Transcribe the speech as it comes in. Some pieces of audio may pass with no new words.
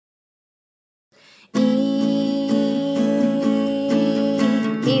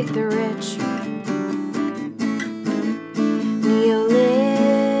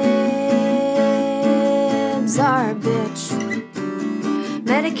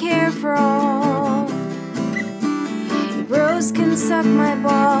I care for all. You bros can suck my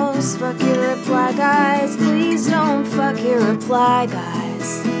balls. Fuck your reply guys. Please don't fuck your reply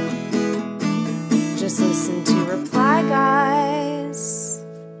guys. Just listen to Reply Guys.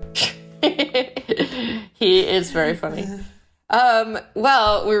 He is very funny.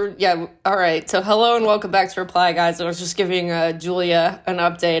 Well, all right. So hello and welcome back to Reply Guys. I was just giving Julia an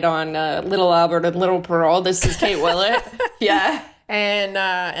update on Little Albert and Little Pearl. This is Kate Willett. Yeah. And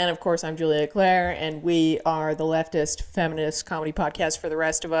of course, I'm Julia Claire, and we are the leftist feminist comedy podcast for the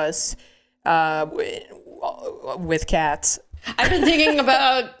rest of us with cats. I've been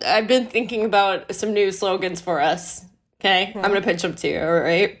thinking about some new slogans for us. Okay? I'm going to pitch them to you, all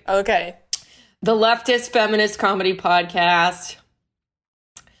right? Okay. The leftist feminist comedy podcast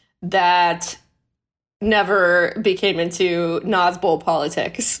that never became into Nazbowl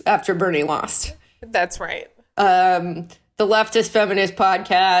politics after Bernie lost. That's right. The leftist feminist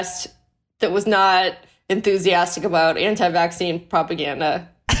podcast that was not enthusiastic about anti-vaccine propaganda.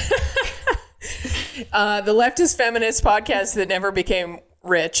 The leftist feminist podcast that never became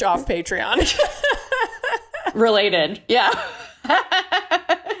rich off Patreon. Related, yeah.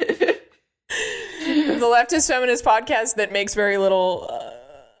 The leftist feminist podcast that makes very little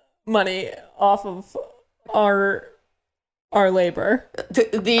money off of our labor.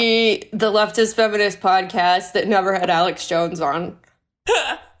 The leftist feminist podcast that never had Alex Jones on.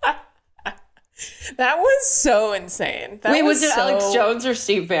 That was so insane. Wait, was it Alex Jones or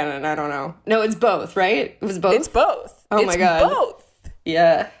Steve Bannon? I don't know. No, it's both, right? It was both? It's both. Oh my God. Both.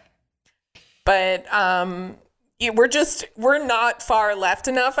 Yeah. But we're not far left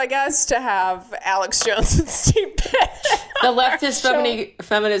enough, I guess, to have Alex Jones and Steve Bannon. The leftist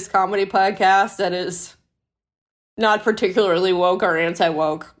feminist comedy podcast that is not particularly woke or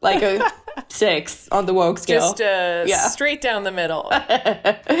anti-woke. Like a 6 on the woke scale. Just straight down the middle.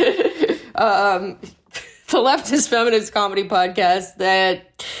 The leftist feminist comedy podcast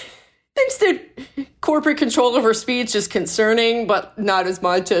that thinks that corporate control over speech is concerning, but not as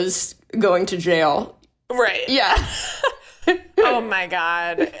much as going to jail. Right. Yeah. Oh my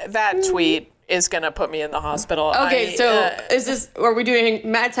God. That tweet is going to put me in the hospital. Okay, are we doing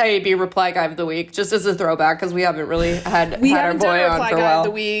Matt Taibbi Reply Guy of the Week, just as a throwback, because we haven't really had our boy on for a while. We haven't done a Reply Guy of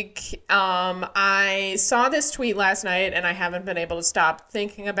the Week. I saw this tweet last night, and I haven't been able to stop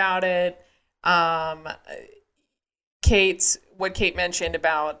thinking about it. What Kate mentioned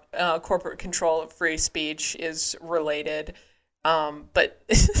about corporate control of free speech is related. But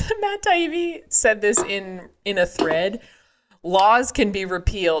Matt Taibbi said this in a thread. Laws can be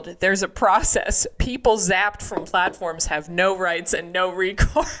repealed. There's a process. People zapped from platforms have no rights and no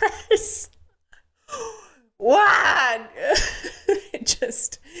recourse. What?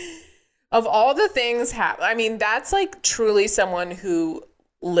 Just, of all the things I mean, that's like truly someone who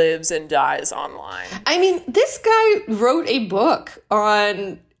lives and dies online. I mean, this guy wrote a book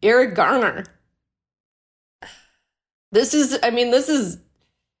on Eric Garner. Here's the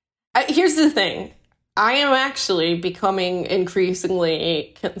thing. I am actually becoming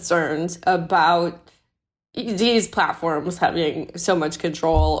increasingly concerned about these platforms having so much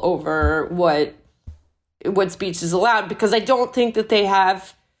control over what speech is allowed, because I don't think that they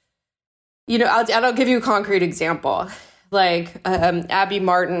have, I'll give you a concrete example. Like Abby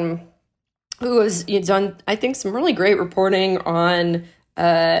Martin, who has done, I think, some really great reporting on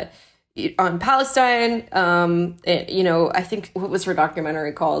Palestine. I think, what was her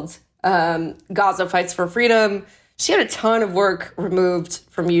documentary called? Gaza Fights for Freedom. She had a ton of work removed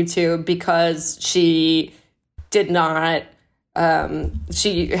from YouTube because she did not,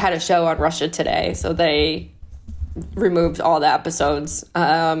 she had a show on Russia Today, so they removed all the episodes,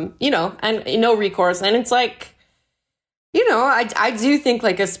 and no recourse. And it's like, I do think,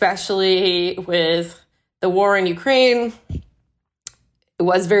 like, especially with the war in Ukraine, it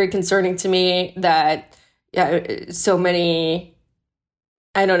was very concerning to me that so many,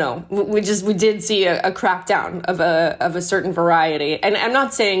 I don't know, we did see a crackdown of a certain variety. And I'm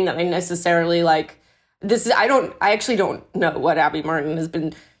not saying that I necessarily like this. I actually don't know what Abby Martin has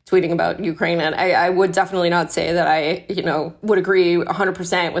been tweeting about Ukraine. And I would definitely not say that I, would agree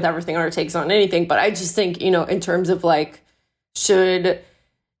 100% with everything or takes on anything. But I just think, in terms of like, should,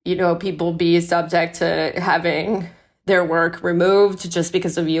 people be subject to having their work removed just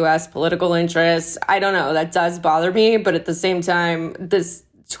because of U.S. political interests? I don't know. That does bother me. But at the same time, this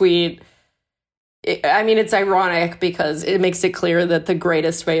tweet, it's ironic because it makes it clear that the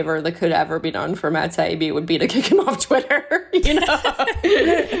greatest favor that could ever be done for Matt Taibbi would be to kick him off Twitter,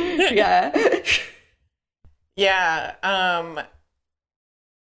 Yeah. Yeah.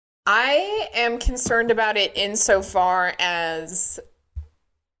 I am concerned about it insofar as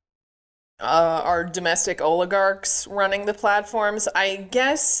are domestic oligarchs running the platforms. I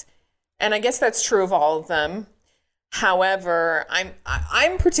guess that's true of all of them. However,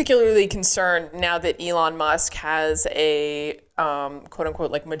 I'm particularly concerned now that Elon Musk has a quote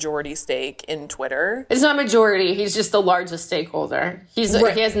unquote like majority stake in Twitter. It's not majority. He's just the largest stakeholder. He owns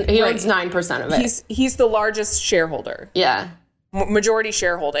 9% of it. He's the largest shareholder. Yeah. Majority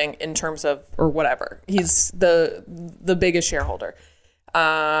shareholding in terms of, or whatever. He's the biggest shareholder.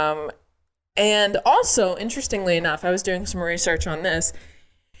 And also, interestingly enough, I was doing some research on this.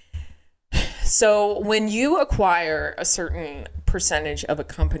 So when you acquire a certain percentage of a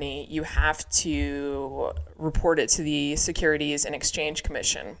company, you have to report it to the Securities and Exchange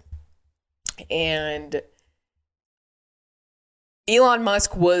Commission. And Elon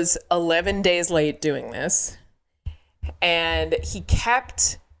Musk was 11 days late doing this. And he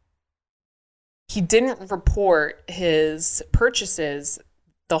didn't report his purchases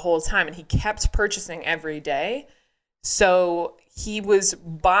the whole time, and he kept purchasing every day. So he was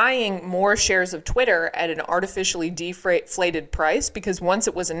buying more shares of Twitter at an artificially deflated price because once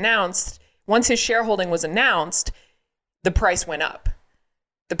his shareholding was announced, the price went up.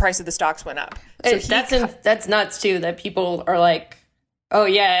 The price of the stocks went up. So that's nuts too, that people are like, oh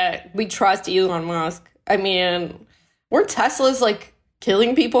yeah, we trust Elon Musk. I mean, weren't Teslas like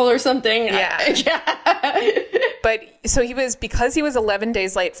killing people or something? Yeah. Yeah. But so because he was 11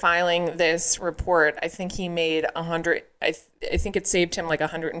 days late filing this report, I think he made I think it saved him like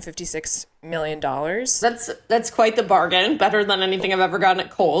 $156 million. That's quite the bargain. Better than anything I've ever gotten at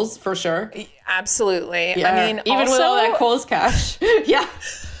Kohl's, for sure. Absolutely. Yeah. I mean, even with all that Kohl's cash. Yeah.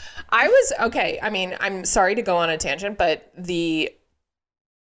 Okay. I mean, I'm sorry to go on a tangent, but the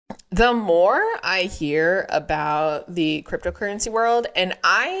more I hear about the cryptocurrency world, and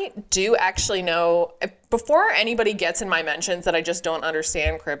I do actually know, before anybody gets in my mentions that I just don't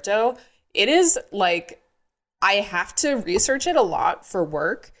understand crypto, it is like I have to research it a lot for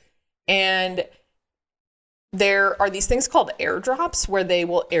work. And there are these things called airdrops where they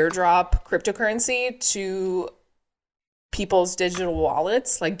will airdrop cryptocurrency to people's digital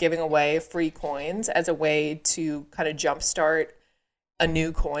wallets, like giving away free coins as a way to kind of jumpstart a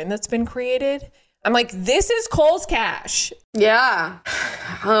new coin that's been created. I'm like, this is Kohl's Cash. Yeah.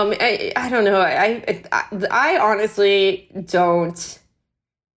 I don't know. I honestly don't.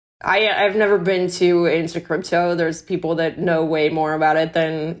 I've never been too into crypto. There's people that know way more about it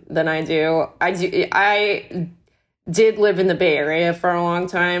than I do. I did live in the Bay Area for a long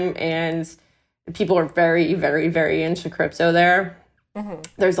time, and people are very, very, very into crypto there. Mm-hmm.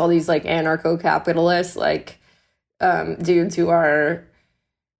 There's all these like anarcho-capitalists, like dudes who are,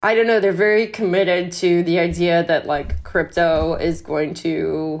 I don't know, they're very committed to the idea that like crypto is going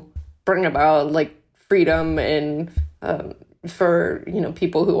to bring about like freedom and for, you know,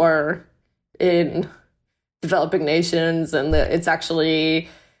 people who are in developing nations, and that it's actually,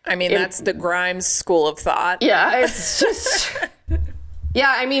 I mean, that's the Grimes school of thought. Yeah, it's just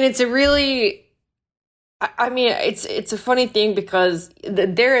yeah, I mean, it's a really, I mean, it's a funny thing because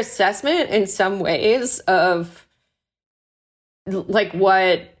their assessment in some ways of like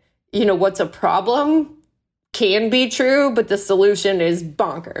what, you know, what's a problem can be true, but the solution is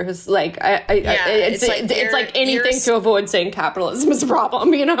bonkers. Like it's like anything to avoid saying capitalism is a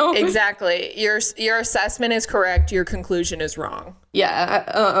problem, you know? Exactly. Your assessment is correct. Your conclusion is wrong.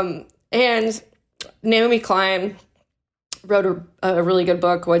 Yeah. And Naomi Klein wrote a really good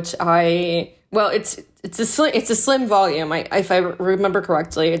book, which it's a slim volume. If I remember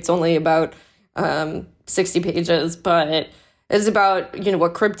correctly, it's only about 60 pages, but it's about, you know,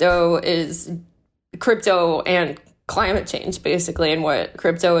 what crypto and climate change, basically, and what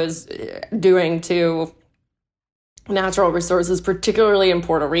crypto is doing to natural resources, particularly in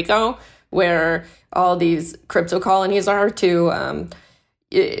Puerto Rico, where all these crypto colonies are, to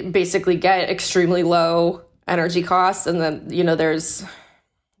basically get extremely low energy costs. And then, you know, there's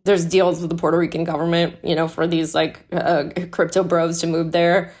deals with the Puerto Rican government, you know, for these like crypto bros to move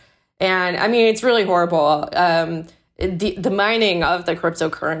there. And I mean, it's really horrible. The mining of the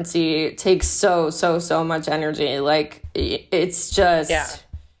cryptocurrency takes so much energy. Like it's just,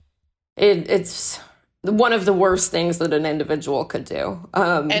 it's one of the worst things that an individual could do.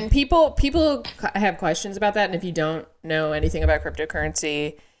 And people have questions about that. And if you don't know anything about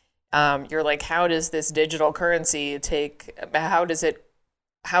cryptocurrency, you're like, how does this digital currency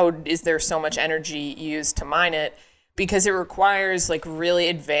how is there so much energy used to mine it? Because it requires like really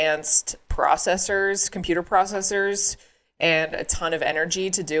advanced computer processors, and a ton of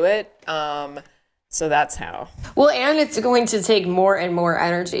energy to do it. So that's how. Well, and it's going to take more and more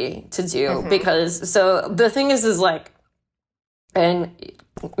energy to do, because, so the thing is like, and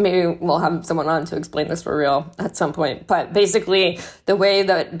maybe we'll have someone on to explain this for real at some point. But basically, the way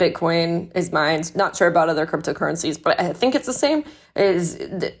that Bitcoin is mined, not sure about other cryptocurrencies, but I think it's the same, is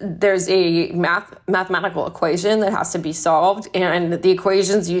there's a mathematical equation that has to be solved. And the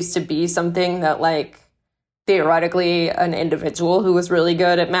equations used to be something that, like, theoretically an individual who was really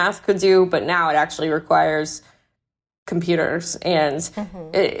good at math could do, but now it actually requires computers. And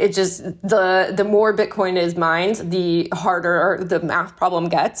it just, the more Bitcoin is mined, the harder the math problem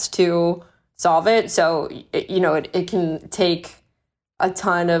gets to solve it. So, it can take a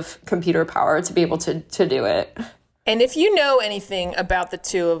ton of computer power to be able to do it. And if you know anything about the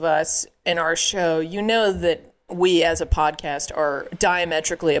two of us in our show, you know that we as a podcast are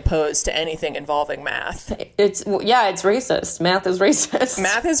diametrically opposed to anything involving math. It's racist. Math is racist.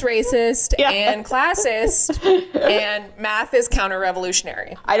 Math is racist and classist, and math is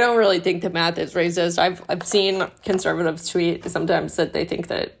counter-revolutionary. I don't really think that math is racist. I've seen conservatives tweet sometimes that they think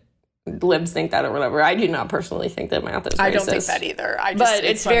that libs think that or whatever. I do not personally think that math is racist. I don't think that either. But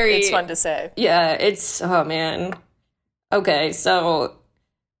it's fun to say. Yeah, it's, oh man. Okay, so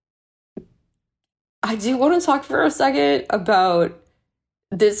I do want to talk for a second about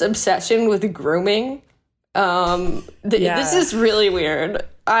this obsession with grooming. This is really weird.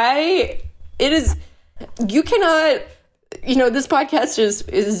 This podcast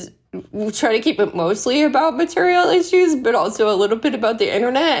is we try to keep it mostly about material issues, but also a little bit about the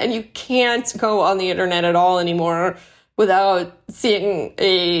internet. And you can't go on the internet at all anymore without seeing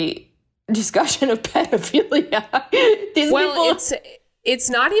a discussion of pedophilia.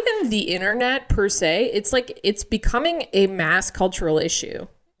 It's not even the internet per se. It's like it's becoming a mass cultural issue.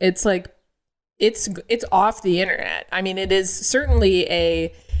 It's like it's off the internet. I mean, it is certainly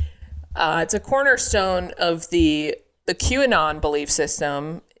it's a cornerstone of the QAnon belief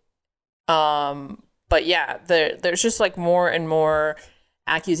system. But yeah, there's just like more and more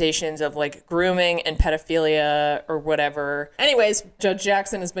accusations of like grooming and pedophilia or whatever. Anyways, Judge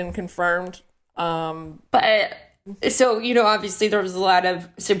Jackson has been confirmed. So, obviously there was a lot of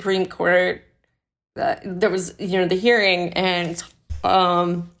Supreme Court, there was, the hearing, and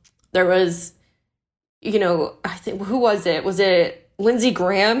there was, I think, who was it? Was it Lindsey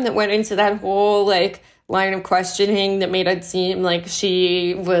Graham that went into that whole, like, line of questioning that made it seem like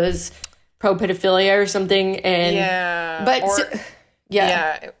she was pro-pedophilia or something? And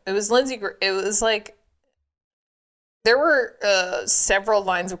it was Lindsey. It was like, there were several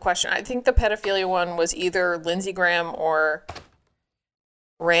lines of question. I think the pedophilia one was either Lindsey Graham or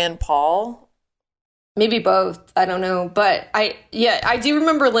Rand Paul. Maybe both. I don't know. But I do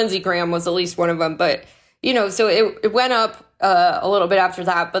remember Lindsey Graham was at least one of them. But, so it went up a little bit after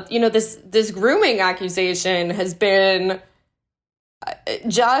that. But, this grooming accusation has been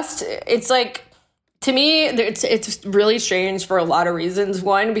it's like, to me, it's really strange for a lot of reasons.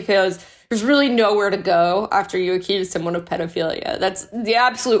 One, because there's really nowhere to go after you accuse someone of pedophilia. That's the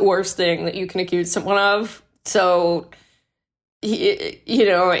absolute worst thing that you can accuse someone of. So, you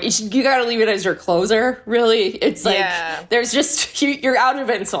got to leave it as your closer, really. It's like, there's just, you're out of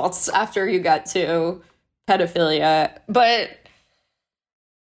insults after you got to pedophilia. But,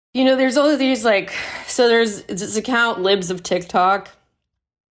 there's all of these, like, so there's this account, Libs of TikTok,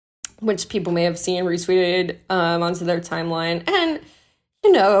 which people may have seen retweeted onto their timeline. And,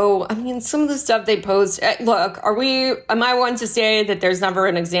 some of the stuff they post, look, am I one to say that there's never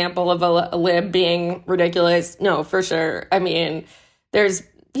an example of a lib being ridiculous? No, for sure. I mean, there's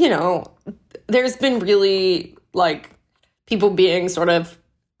been really, like, people being sort of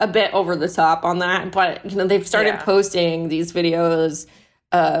a bit over the top on that. But, they've started posting these videos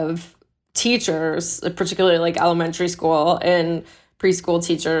of teachers, particularly, like, elementary school and preschool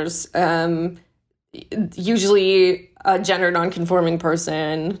teachers, usually a gender nonconforming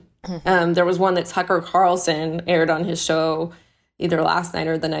person. There was one that Tucker Carlson aired on his show either last night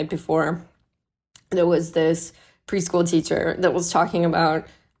or the night before. There was this preschool teacher that was talking about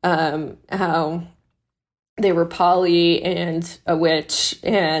how they were poly and a witch,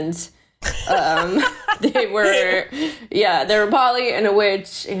 and they were poly and a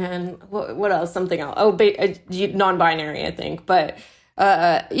witch, and what else? Something else. Oh, non-binary, I think. But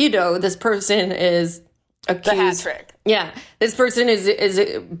this person is accused. The hat trick. Yeah, this person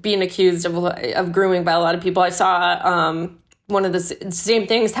is being accused of grooming by a lot of people. I saw one of the same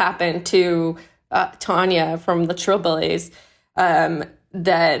things happen to Tanya from the Trillbillies.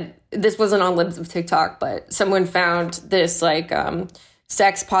 That this wasn't on Libs of TikTok, but someone found this like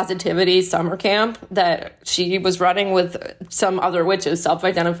sex positivity summer camp that she was running with some other witches,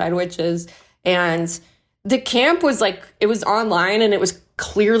 self-identified witches, and the camp was like, it was online and it was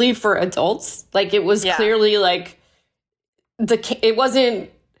clearly for adults. Like, it was clearly like it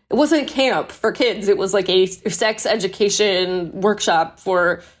wasn't camp for kids. It was like a sex education workshop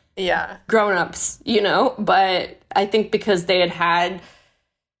for grown-ups, you know? But I think because they had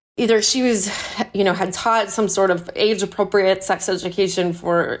either she was, you know, had taught some sort of age-appropriate sex education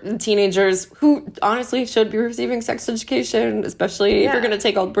for teenagers who honestly should be receiving sex education, especially if you're going to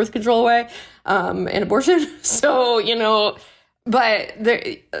take all the birth control away and abortion. So, you know, but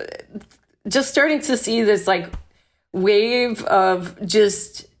just starting to see this, like, wave of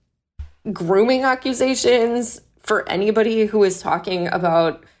just grooming accusations for anybody who is talking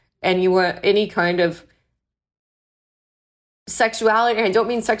about any kind of sexuality. I don't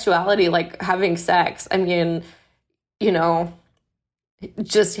mean sexuality like having sex. I mean, you know,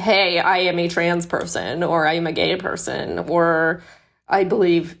 just, hey, I am a trans person, or I am a gay person, or I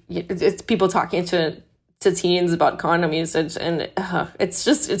believe it's people talking to teens about condom usage, and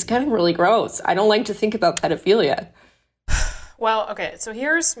it's getting really gross. I don't like to think about pedophilia. Well, okay, so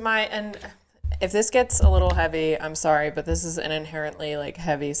here's and if this gets a little heavy, I'm sorry, but this is an inherently, like,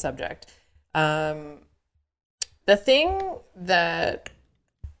 heavy subject. The thing that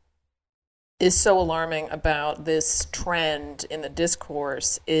is so alarming about this trend in the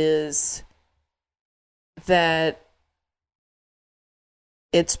discourse is that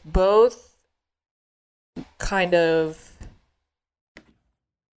it's both kind of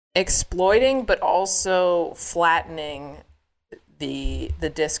exploiting but also flattening the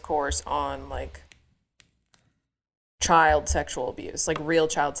discourse on, like, child sexual abuse, like real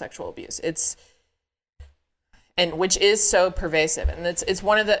child sexual abuse. And which is so pervasive, and it's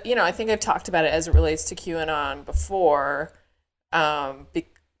one of the, you know, I think I've talked about it as it relates to QAnon before, but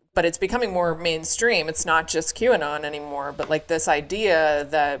it's becoming more mainstream. It's not just QAnon anymore, but, like, this idea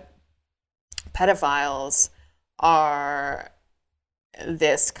that pedophiles are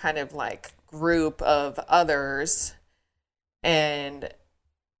this kind of, like, group of others and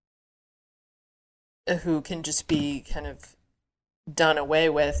who can just be kind of done away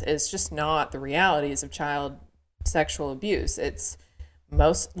with is just not the realities of child sexual abuse. It's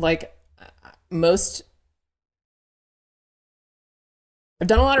most I've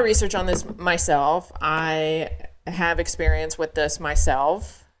done a lot of research on this myself. I have experience with this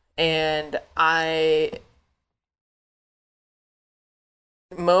myself, and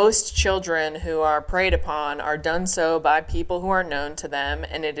most children who are preyed upon are done so by people who are known to them,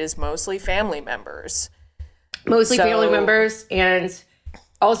 and it is mostly family members. Family members, and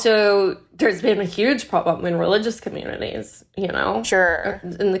also there's been a huge problem in religious communities, you know? Sure.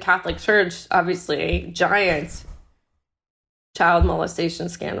 In the Catholic Church, obviously, giant child molestation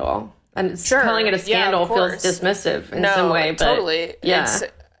scandal. And calling it a scandal feels dismissive in some way. But totally. Yeah.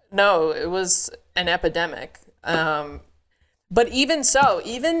 It was an epidemic. But even so,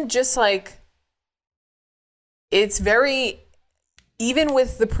 even just, like, it's very, even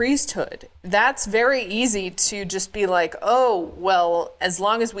with the priesthood, that's very easy to just be like, oh, well, as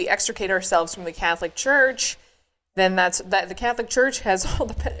long as we extricate ourselves from the Catholic Church, then that the Catholic Church has all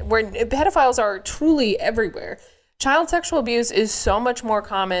where pedophiles are truly everywhere. Child sexual abuse is so much more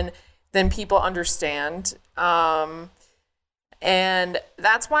common than people understand. And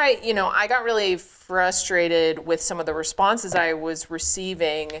that's why, you know, I got really frustrated with some of the responses I was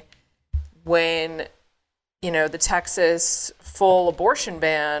receiving when, you know, the Texas full abortion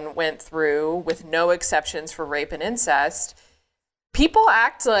ban went through with no exceptions for rape and incest. People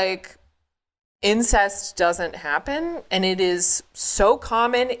act like incest doesn't happen, and it is so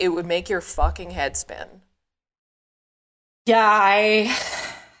common it would make your fucking head spin. Yeah,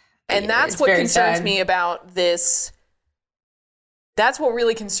 and that's what concerns me about this. That's what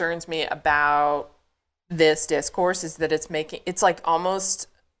really concerns me about this discourse, is that it's like almost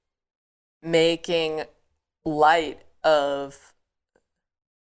making light of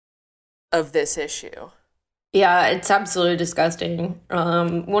this issue. Yeah, it's absolutely disgusting.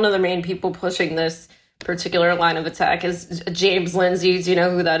 One of the main people pushing this particular line of attack is James Lindsay. Do you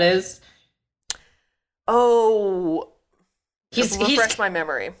know who that is? Oh, refresh my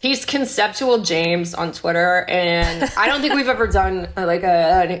memory. He's Conceptual James on Twitter, and I don't think we've ever done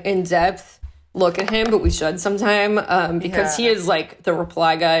an in-depth look at him, but we should sometime, because he is like the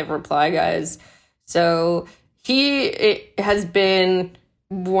reply guy of reply guys. So he has been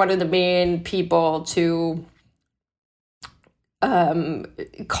one of the main people to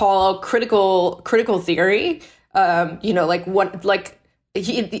call critical theory, either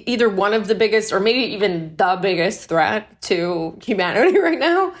one of the biggest or maybe even the biggest threat to humanity right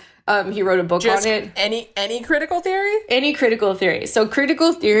now. He wrote a book on it. Any critical theory? Any critical theory. So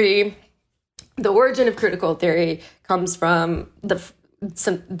critical theory, the origin of critical theory comes from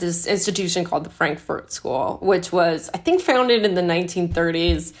this institution called the Frankfurt School, which was, I think, founded in the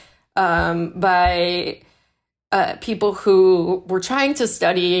 1930s by people who were trying to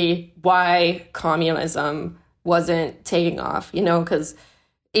study why communism wasn't taking off, because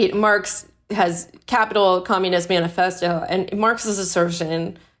Marx has Capital, Communist Manifesto, and Marx's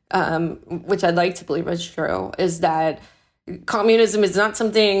assertion, which I'd like to believe is true, is that communism is not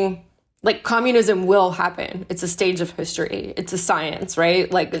something, like, communism will happen. It's a stage of history. It's a science, right?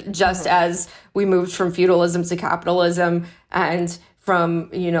 Like, just as we moved from feudalism to capitalism and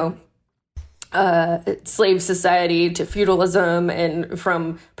from, slave society to feudalism and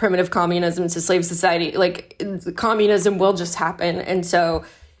from primitive communism to slave society, like, communism will just happen. And so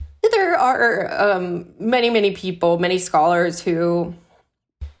there are many people, many scholars who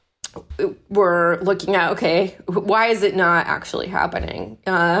were looking at, okay, why is it not actually happening?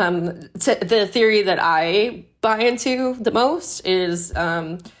 The theory that I buy into the most is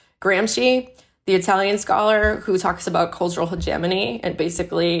Gramsci, the Italian scholar who talks about cultural hegemony and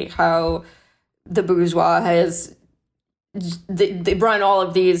basically how the bourgeois they run all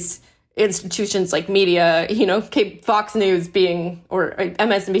of these institutions like media, Fox News being, or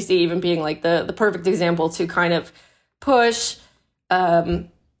MSNBC even being like the perfect example to kind of push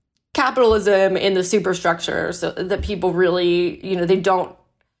capitalism in the superstructure so that people really, they don't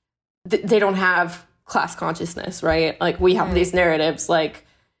have class consciousness, right? Like, we have these narratives like,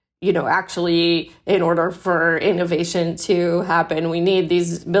 actually, in order for innovation to happen, we need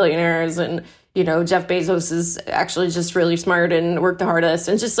these billionaires, and Jeff Bezos is actually just really smart and worked the hardest,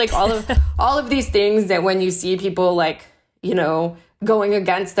 and just like all of these things that when you see people like, going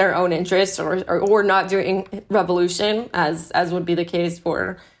against their own interests or not doing revolution, as would be the case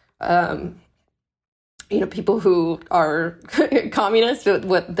for people who are communists,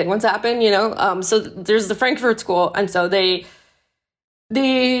 what they want to happen, so there's the Frankfurt School, and so they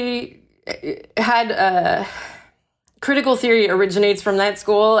had critical theory originates from that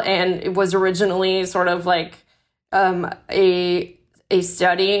school, and it was originally sort of like a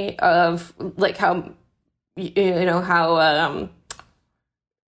study of like how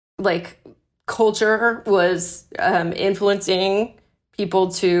like culture was influencing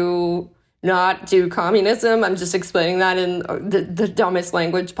people to not do communism. I'm just explaining that in the dumbest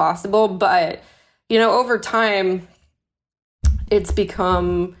language possible, but over time it's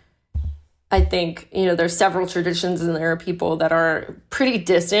become, I think, there's several traditions, and there are people that are pretty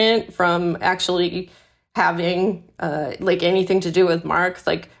distant from actually having like anything to do with Marx.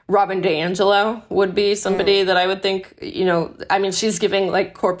 Like Robin DiAngelo would be somebody that I would think, she's giving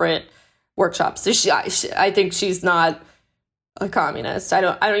like corporate workshops. So I think she's not a communist. I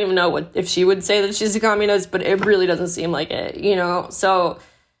don't even know if she would say that she's a communist, but it really doesn't seem like it, So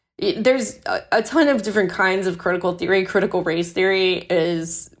there's a ton of different kinds of critical theory. Critical race theory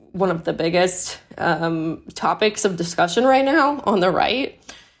is one of the biggest topics of discussion right now on the right.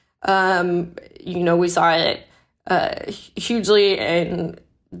 We saw it hugely and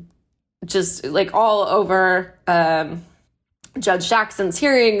just like all over Judge Jackson's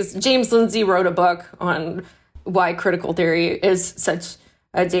hearings. James Lindsay wrote a book on why critical theory is such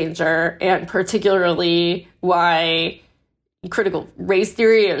a danger, and particularly why critical race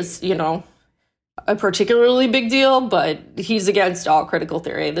theory is, a particularly big deal, but he's against all critical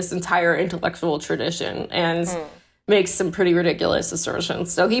theory, this entire intellectual tradition, and makes some pretty ridiculous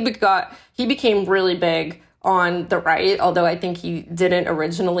assertions. So he became really big on the right, although I think he didn't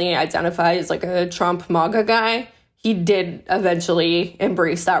originally identify as like a Trump MAGA guy. He did eventually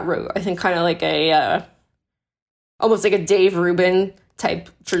embrace that route. I think kind of like almost like a Dave Rubin type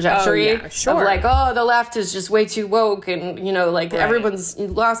trajectory of like, the left is just way too woke, and everyone's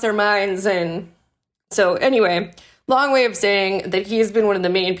lost their minds. And so anyway, long way of saying that he has been one of the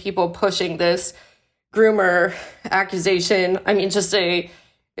main people pushing this groomer accusation. Just a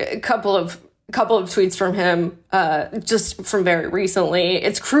couple of tweets from him just from very recently.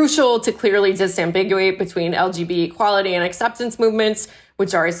 It's crucial to clearly disambiguate between LGBT equality and acceptance movements,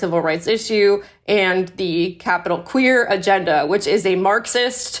 which are a civil rights issue, and the capital queer agenda, which is a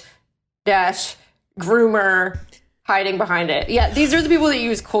Marxist groomer hiding behind it. Yeah, these are the people that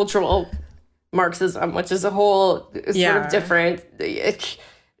use cultural Marxism, which is a whole sort of different.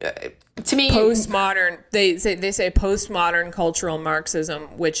 To me, postmodern. They say postmodern cultural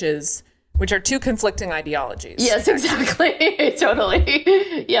Marxism, which are two conflicting ideologies. Yes, exactly.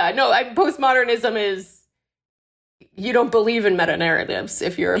 Totally. Yeah, no, postmodernism is, you don't believe in meta-narratives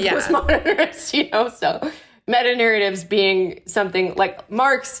if you're a postmodernist, so meta-narratives being something like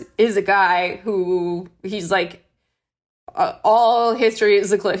Marx is a guy who he's like, all history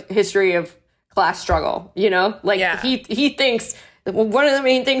is a history of class struggle, he thinks one of the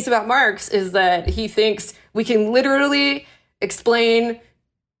main things about Marx is that he thinks we can literally explain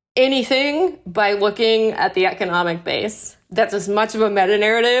anything by looking at the economic base. That's as much of a meta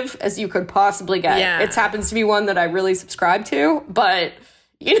narrative as you could possibly get. Yeah. It happens to be one that I really subscribe to, but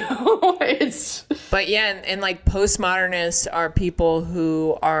it's. But yeah, and like postmodernists are people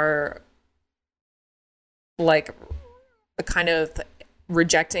who are like kind of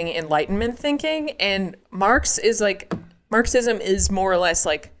rejecting Enlightenment thinking, and Marxism is more or less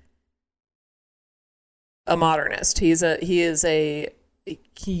like a modernist. He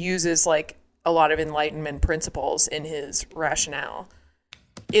uses like a lot of Enlightenment principles in his rationale.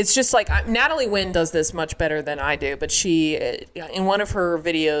 It's just like Natalie Wynn does this much better than I do, but she, in one of her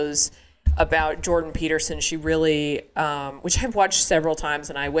videos about Jordan Peterson, she really, which I've watched several times,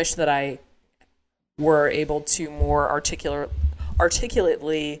 and I wish that I were able to more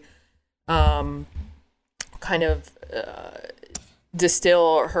articulately kind of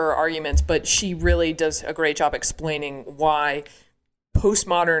distill her arguments, but she really does a great job explaining why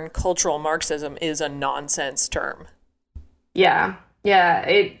postmodern cultural Marxism is a nonsense term. Yeah,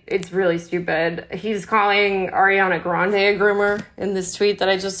 it's really stupid. He's calling Ariana Grande a groomer in this tweet that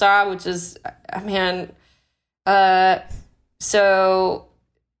I just saw, which is, man, so,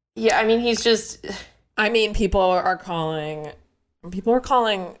 yeah, I mean, he's just... I mean, people are calling,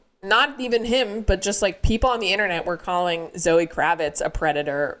 not even him, but just like people on the internet were calling Zoe Kravitz a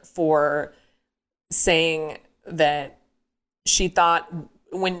predator for saying that she thought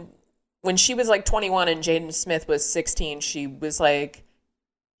when she was like 21 and Jaden Smith was 16, she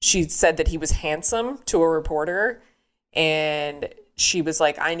said that he was handsome to a reporter, and she was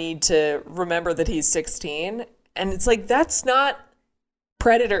like, I need to remember that he's 16. And it's like, that's not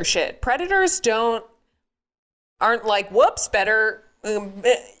predator shit. Predators aren't like, whoops, better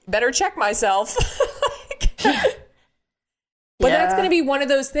check myself. But that's going to be one of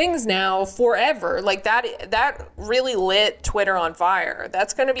those things now forever. Like that really lit Twitter on fire.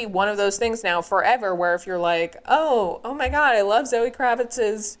 That's going to be one of those things now forever, where if you're like, oh my God, I love Zoe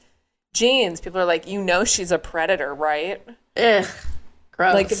Kravitz's jeans, people are like, she's a predator, right? Ugh,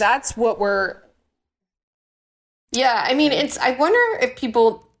 gross. Like that's what we're... Yeah, I mean, I wonder if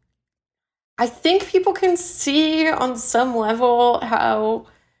I think people can see on some level how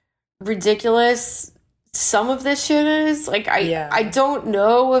ridiculous some of this shit is. Like, I don't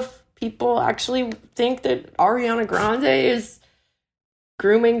know if people actually think that Ariana Grande is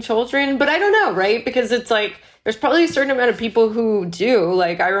grooming children, but I don't know, right? Because it's like, there's probably a certain amount of people who do.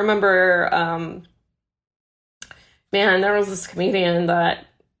 Like, I remember, there was this comedian that,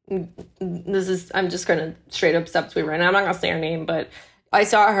 I'm just going to straight up step to it right now. I'm not going to say her name, but I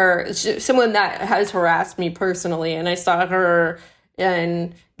saw her, someone that has harassed me personally, and I saw her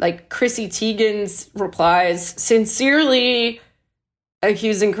and like Chrissy Teigen's replies sincerely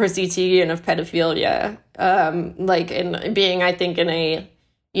accusing Chrissy Teigen of pedophilia, like in being, I think, in a,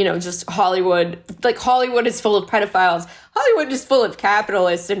 just Hollywood, like Hollywood is full of pedophiles. Hollywood is full of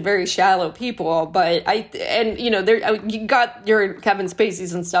capitalists and very shallow people, but there, you got your Kevin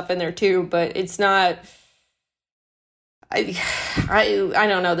Spacey's and stuff in there too, but it's not, I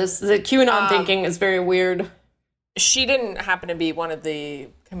don't know, the QAnon thinking is very weird. She didn't happen to be one of the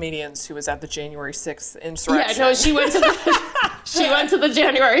comedians who was at the January 6th insurrection. Yeah, no, she went to the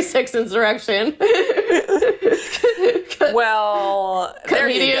January 6th insurrection. Well,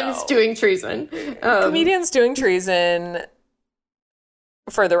 comedians doing treason. Comedians doing treason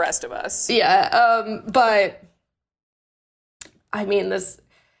for the rest of us. Yeah, but I mean this,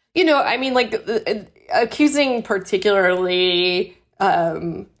 like accusing particularly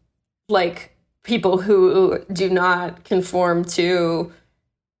like people who do not conform to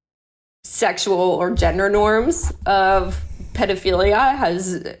sexual or gender norms of pedophilia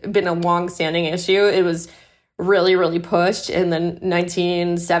has been a long-standing issue. It was really, really pushed in the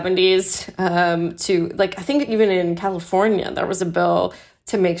 1970s to, like, I think even in California, there was a bill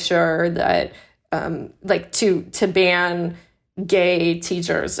to make sure that, to ban gay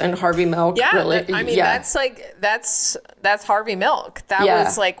teachers, and Harvey Milk. Yeah, really, that's Harvey Milk. That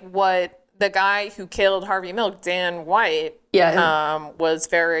was like what the guy who killed Harvey Milk, Dan White, was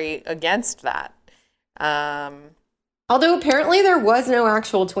very against that. Although apparently there was no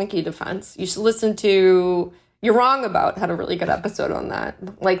actual Twinkie defense. You should listen to You're Wrong About had a really good episode on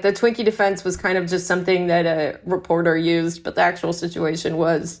that. Like, the Twinkie defense was kind of just something that a reporter used, but the actual situation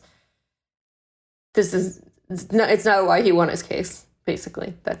was, it's not why he won his case,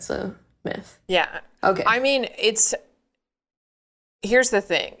 basically. That's a myth. Yeah. Okay. I mean, here's the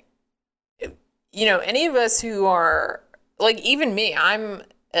thing. Any of us who are, like, even me, I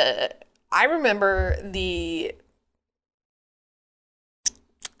remember the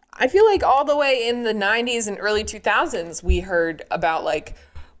I feel like all the way in the 90s and early 2000s, we heard about, like,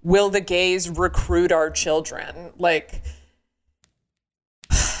 will the gays recruit our children? Like,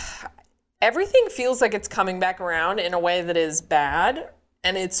 everything feels like it's coming back around in a way that is bad.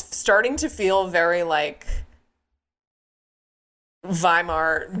 And it's starting to feel very like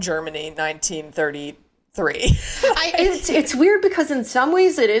Weimar Germany 1933. It's weird because in some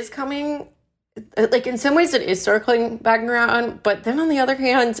ways it is coming, like in some ways it is circling back around, but then on the other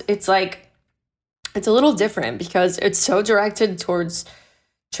hand, it's like, it's a little different because it's so directed towards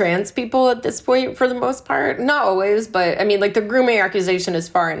trans people at this point for the most part. Not always, but I mean, like the grooming accusation is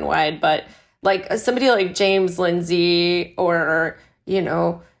far and wide, but like somebody like James Lindsay or, you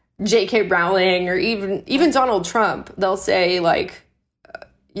know, J.K. Rowling or even Donald Trump, they'll say like,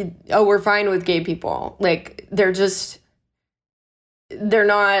 oh, we're fine with gay people. Like they're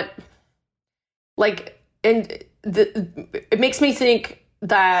not like, and it makes me think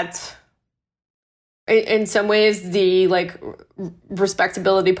that in some ways the like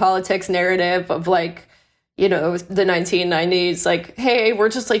respectability politics narrative of like, you know, the 1990s, like, hey, we're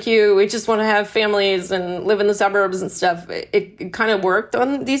just like you. We just want to have families and live in the suburbs and stuff. It kind of worked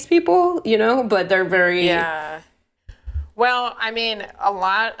on these people, you know, but they're very... Yeah. Well, I mean, a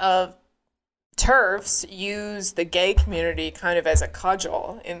lot of TERFs use the gay community kind of as a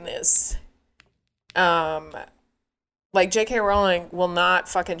cudgel in this. Like, J.K. Rowling will not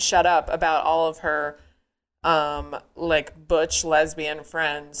fucking shut up about all of her, like, butch lesbian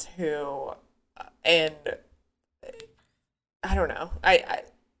friends who... And I don't know. I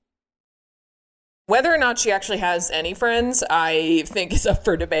whether or not she actually has any friends, I think is up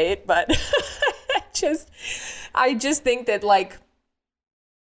for debate. But I just think that, like,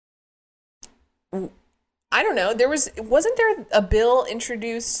 I don't know. Wasn't there a bill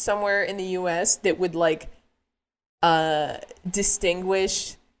introduced somewhere in the U.S. that would like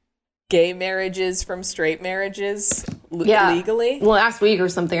distinguish gay marriages from straight marriages legally? Last week or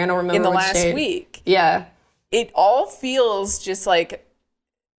something. I don't remember. In the which last state. week. Yeah. It all feels just like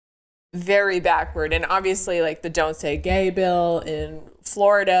very backward. And obviously, like the Don't Say Gay bill in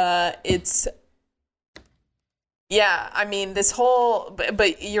Florida, it's, yeah, I mean, this whole,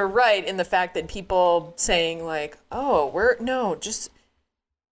 but you're right in the fact that people saying like, oh, just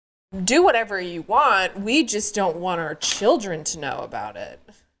do whatever you want. We just don't want our children to know about it.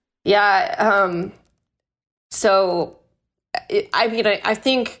 Yeah. So, I mean, I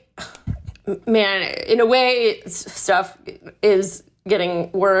think, man, in a way, stuff is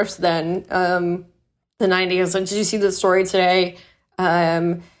getting worse than the 90s. Did you see the story today?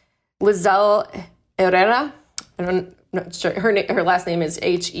 Lizelle Herrera, I'm not sure. Her last name is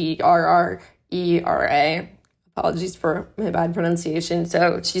Herrera. Apologies for my bad pronunciation.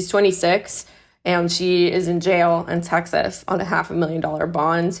 So she's 26, and she is in jail in Texas on a $500,000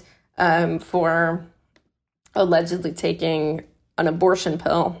 bond for allegedly taking an abortion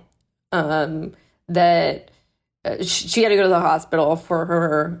pill. That she had to go to the hospital for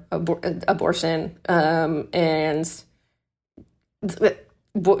her abortion. And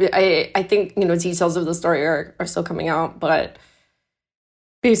I think, you know, details of the story are still coming out, but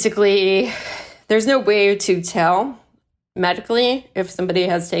basically there's no way to tell medically if somebody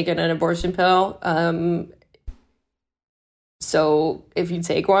has taken an abortion pill. So if you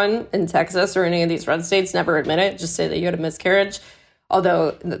take one in Texas or any of these red states, never admit it. Just say that you had a miscarriage.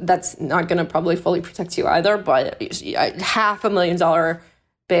 Although that's not going to probably fully protect you either, but $500,000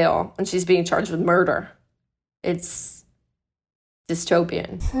 bail, and she's being charged with murder. It's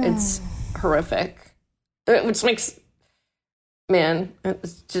dystopian. It's horrific. Which makes, man,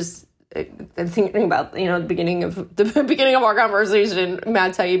 it's just, I'm thinking about, you know, the beginning of our conversation,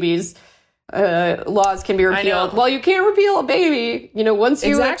 Matt Taibbi's laws can be repealed. Well, you can't repeal a baby, you know, once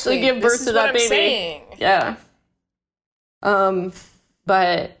you actually give birth to that baby. Saying. Yeah.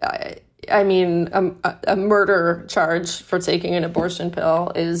 But I mean, a murder charge for taking an abortion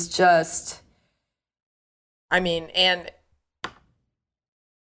pill is just. I mean, and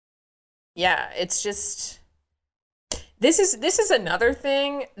yeah, it's just. This is another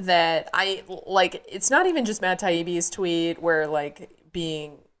thing that I like. It's not even just Matt Taibbi's tweet where like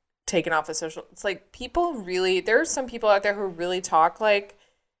being taken off of social. It's like people really. There are some people out there who really talk like.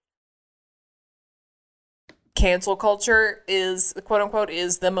 Cancel culture is, quote unquote,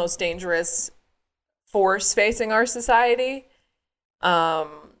 is the most dangerous force facing our society.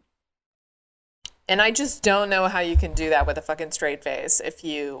 And I just don't know how you can do that with a fucking straight face if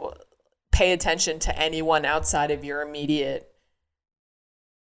you pay attention to anyone outside of your immediate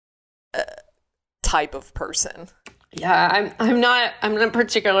type of person. Yeah, I'm not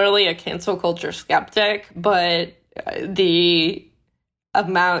particularly a cancel culture skeptic, but the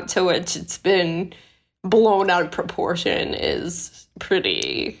amount to which it's been blown out of proportion is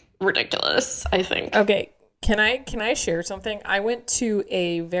pretty ridiculous, I think. Okay, can I share something? I went to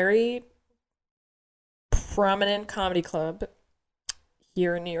a very prominent comedy club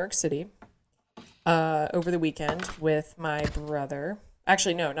here in New York City over the weekend with my brother.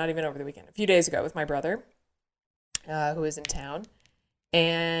 Actually, no, not even over the weekend. A few days ago with my brother, who is in town.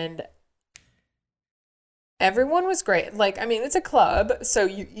 And everyone was great. Like, I mean, it's a club, so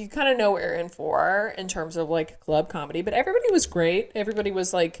you kind of know what you're in for in terms of, like, club comedy. But everybody was great. Everybody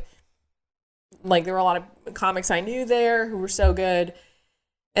was, like there were a lot of comics I knew there who were so good.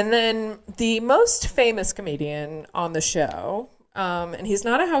 And then the most famous comedian on the show, and he's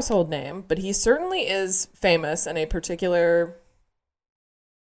not a household name, but he certainly is famous in a particular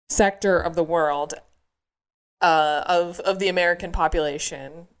sector of the world, of the American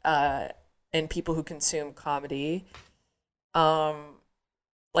population, and people who consume comedy.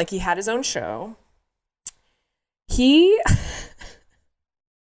 Like, he had his own show. He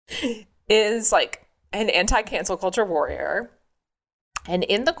is like an anti-cancel culture warrior. And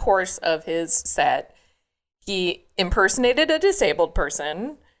in the course of his set, he impersonated a disabled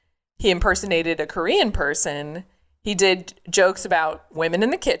person. He impersonated a Korean person. He did jokes about women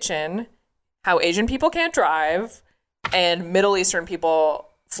in the kitchen, how Asian people can't drive, and Middle Eastern people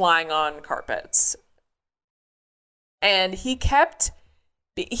flying on carpets. And those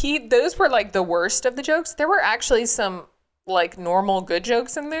were like the worst of the jokes. There were actually some like normal good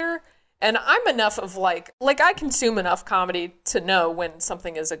jokes in there. And I'm enough of like I consume enough comedy to know when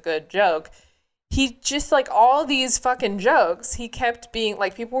something is a good joke. He just, like, all these fucking jokes, he kept being,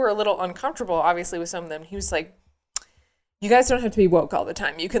 like, people were a little uncomfortable, obviously, with some of them. He was like, you guys don't have to be woke all the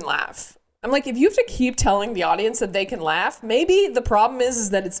time. You can laugh. I'm like, if you have to keep telling the audience that they can laugh, maybe the problem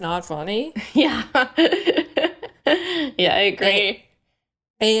is that it's not funny. Yeah. Yeah, I agree.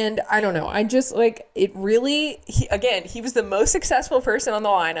 And I don't know. I just, like, it really, he was the most successful person on the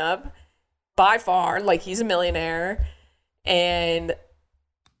lineup by far. Like, he's a millionaire. And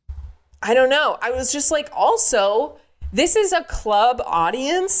I don't know. I was just like, also, this is a club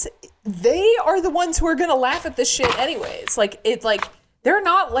audience. They are the ones who are going to laugh at this shit anyways. Like, they're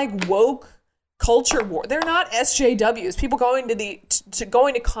not like woke culture war. They're not SJWs. People going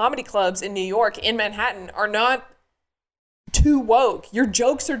to comedy clubs in New York, in Manhattan, are not too woke. Your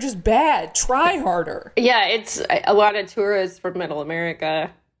jokes are just bad. Try harder. Yeah, it's a lot of tourists from Middle America.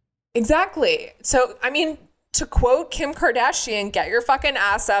 Exactly. So, I mean, to quote Kim Kardashian, get your fucking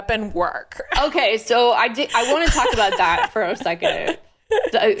ass up and work. Okay, so I want to talk about that for a second.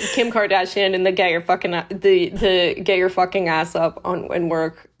 Kim Kardashian and the get your fucking ass up and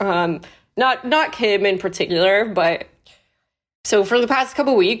work. Not Kim in particular, but so for the past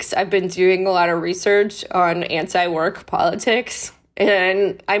couple weeks, I've been doing a lot of research on anti-work politics,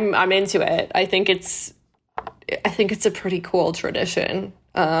 and I'm into it. I think it's a pretty cool tradition.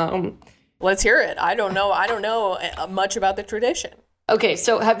 Let's hear it. I don't know much about the tradition. Okay,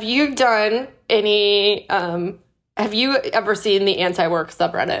 so have you done any? Have you ever seen the anti-work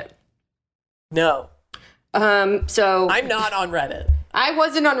subreddit? No. So I'm not on Reddit. I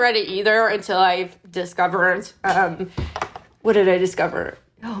wasn't on Reddit either until I discovered. What did I discover?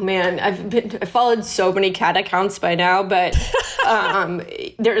 Oh man, I followed so many cat accounts by now, but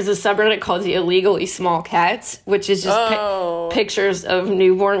there's a subreddit called the Illegally Small Cats, which is just pictures of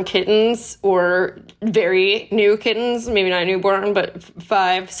newborn kittens or very new kittens, maybe not newborn, but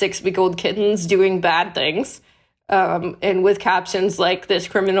 5-6-week-old kittens doing bad things, and with captions like "This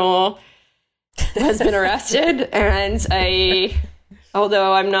criminal has been arrested," and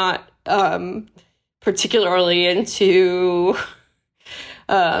although I'm not particularly into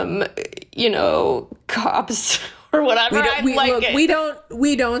cops or whatever.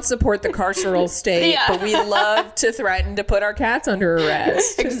 We don't support the carceral state, yeah. But we love to threaten to put our cats under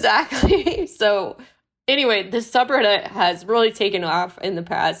arrest. Exactly. So anyway, this subreddit has really taken off in the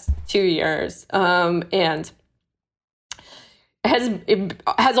past 2 years, and it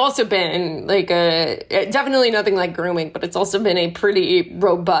has also been like definitely nothing like grooming, but it's also been a pretty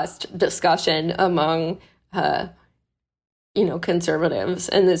robust discussion among conservatives,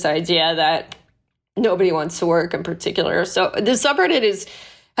 and this idea that nobody wants to work in particular. So the subreddit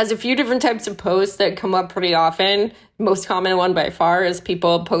has a few different types of posts that come up pretty often. Most common one by far is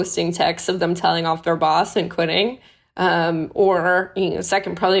people posting texts of them telling off their boss and quitting. Or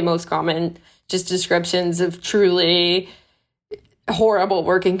second, probably most common, just descriptions of truly horrible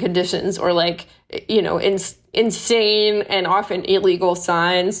working conditions, or insane and often illegal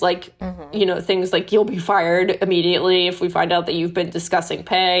signs, like things like "you'll be fired immediately if we find out that you've been discussing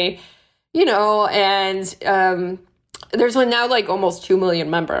pay," and there's now like almost 2 million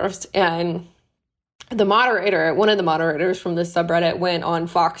members, and one of the moderators from this subreddit went on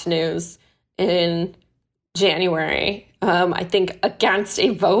Fox News in January, I think against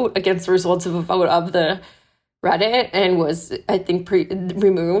the results of a vote of the Reddit, and was, I think,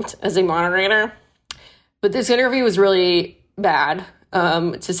 removed as a moderator. But this interview was really bad,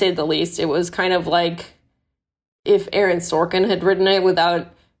 to say the least. It was kind of like if Aaron Sorkin had written it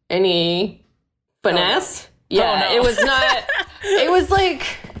without any finesse. Oh, no. Yeah, no. It was not. It was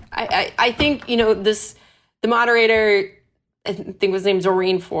like, I think, the moderator, I think was named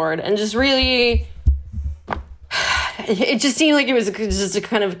Doreen Ford, and just really, it just seemed like it was just a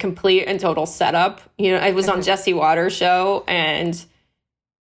kind of complete and total setup. I was on Jesse Waters' show, and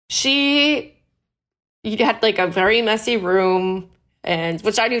you had like a very messy room, and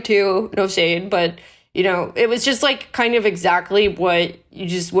which I do too, no shade, but it was just like kind of exactly what you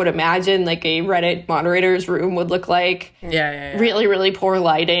just would imagine like a Reddit moderator's room would look like. Yeah. Really, really poor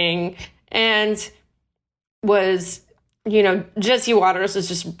lighting, and was, Jesse Waters is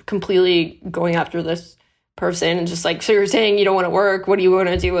just completely going after this person and just like, so you're saying you don't want to work, what do you want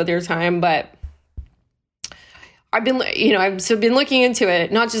to do with your time? But I've been looking into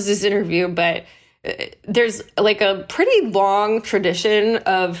it, not just this interview, but there's like a pretty long tradition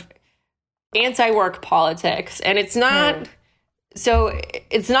of anti-work politics, and it's not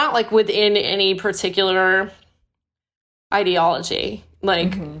it's not like within any particular ideology.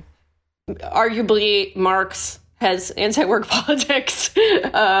 Like, arguably Marx has anti-work politics.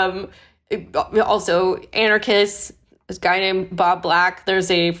 Also anarchists. This guy named Bob Black.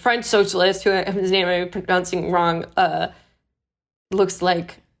 There's a French socialist whose name I'm pronouncing wrong. Looks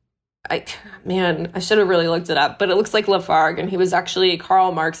like, I should have really looked it up, but it looks like Lafargue, and he was actually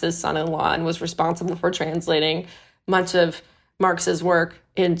Karl Marx's son-in-law and was responsible for translating much of Marx's work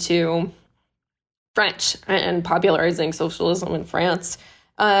into French and popularizing socialism in France.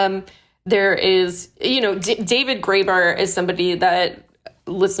 There is, David Graeber is somebody that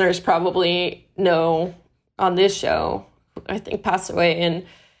listeners probably know on this show. I think passed away in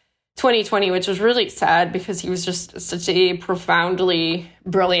 2020, which was really sad because he was just such a profoundly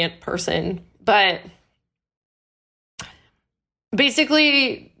brilliant person. But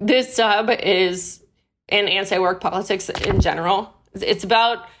basically, this sub is an anti-work politics in general. It's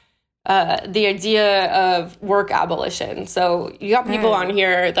about the idea of work abolition. So you got people on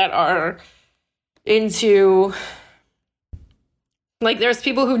here that are into, like, there's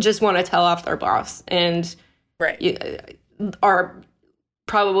people who just want to tell off their boss and are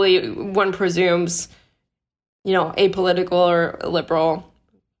probably, one presumes, apolitical or liberal,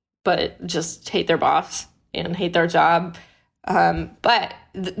 but just hate their boss and hate their job. But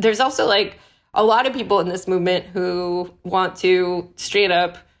there's also like a lot of people in this movement who want to straight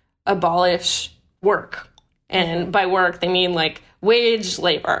up abolish work. And by work, they mean like wage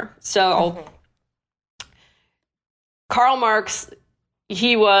labor. So Karl Marx,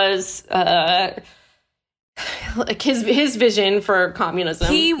 he was like his vision for communism.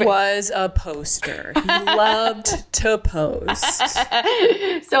 He was a poster. He loved to post.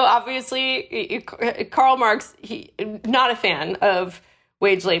 So obviously, Karl Marx, he not a fan of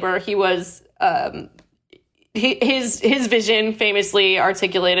wage labor. He was his vision, famously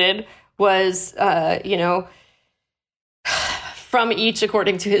articulated, was from each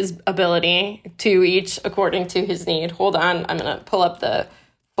according to his ability, to each according to his need. Hold on, I'm gonna pull up the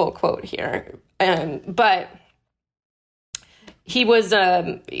full quote here. But he was,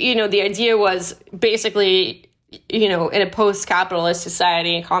 the idea was basically, in a post-capitalist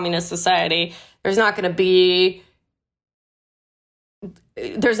society, communist society, there's not going to be,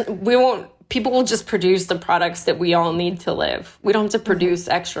 people will just produce the products that we all need to live. We don't have to produce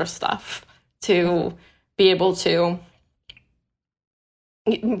extra stuff to be able to,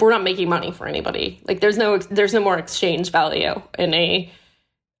 we're not making money for anybody. Like there's no more exchange value in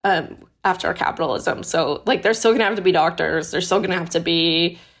after capitalism. So like there's still gonna have to be doctors, there's still gonna have to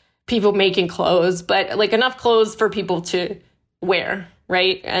be people making clothes, but like enough clothes for people to wear,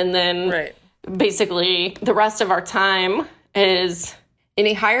 right? And then basically the rest of our time is in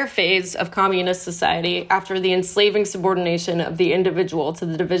a higher phase of communist society after the enslaving subordination of the individual to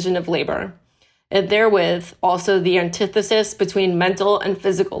the division of labor. And therewith also the antithesis between mental and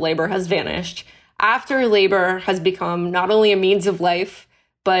physical labor has vanished. After labor has become not only a means of life,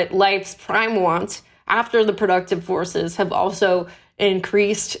 but life's prime want, after the productive forces have also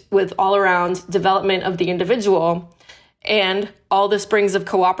increased with all-around development of the individual, and all the springs of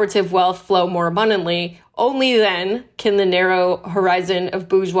cooperative wealth flow more abundantly, only then can the narrow horizon of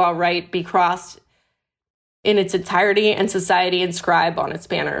bourgeois right be crossed in its entirety and society inscribe on its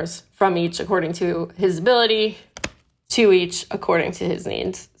banners, from each according to his ability to each according to his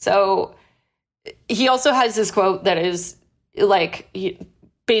needs. So he also has this quote that is like,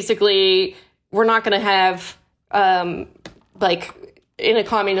 basically, we're not going to have, like, in a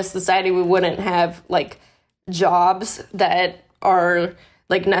communist society, we wouldn't have, like, jobs that are,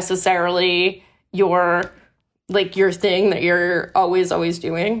 like, necessarily your thing that you're always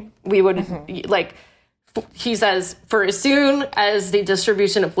doing. We would, like, he says, for as soon as the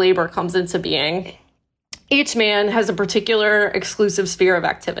distribution of labor comes into being, each man has a particular exclusive sphere of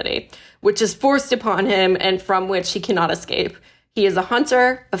activity, which is forced upon him and from which he cannot escape. He is a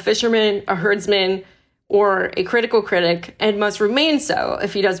hunter, a fisherman, a herdsman, or a critical critic, and must remain so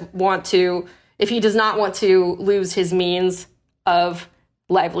if he does not want to lose his means of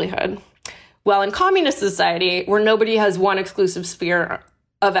livelihood. While in communist society, where nobody has one exclusive sphere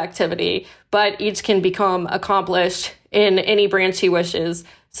of activity, but each can become accomplished in any branch he wishes,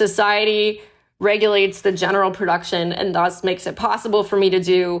 society regulates the general production and thus makes it possible for me to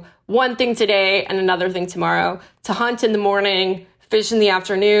do one thing today and another thing tomorrow, to hunt in the morning, fish in the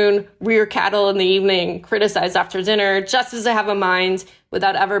afternoon, rear cattle in the evening, criticize after dinner, just as I have a mind,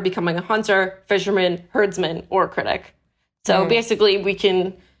 without ever becoming a hunter, fisherman, herdsman, or critic. So basically we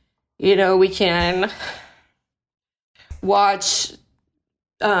can watch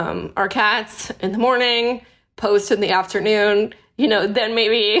our cats in the morning, post in the afternoon, then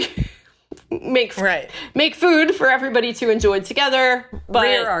maybe make food for everybody to enjoy together. But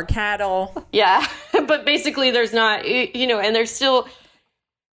rear our cattle. Yeah. But basically there's not, and there's still,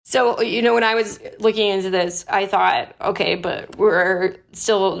 so, when I was looking into this, I thought, okay, but we're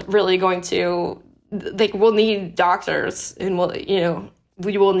still really going to, like, we'll need doctors and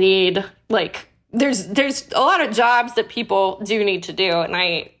we will need, like, there's a lot of jobs that people do need to do. And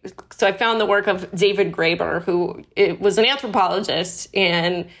I found the work of David Graeber, who was an anthropologist,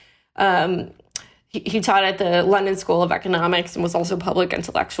 and he taught at the London School of Economics and was also a public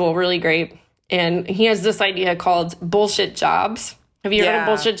intellectual, really great. And he has this idea called bullshit jobs. Have you heard of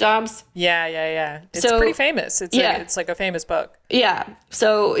bullshit jobs? Yeah. It's pretty famous. It's like a famous book. Yeah.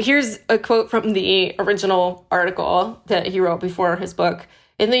 So here's a quote from the original article that he wrote before his book.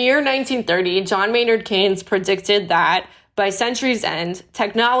 In the year 1930, John Maynard Keynes predicted that by century's end,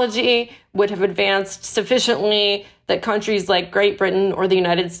 technology would have advanced sufficiently that countries like Great Britain or the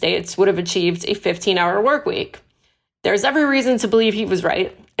United States would have achieved a 15-hour work week. There's every reason to believe he was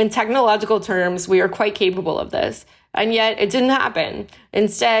right. In technological terms, we are quite capable of this. And yet it didn't happen.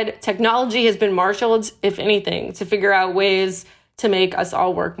 Instead, technology has been marshaled, if anything, to figure out ways to make us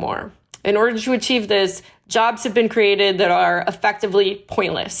all work more. In order to achieve this, jobs have been created that are effectively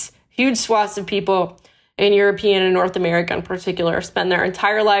pointless. Huge swaths of people in European and North America in particular spend their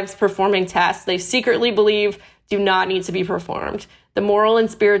entire lives performing tasks they secretly believe do not need to be performed. The moral and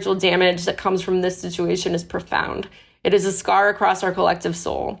spiritual damage that comes from this situation is profound. It is a scar across our collective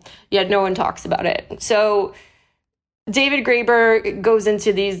soul, yet no one talks about it. So David Graeber goes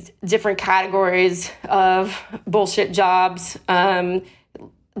into these different categories of bullshit jobs. A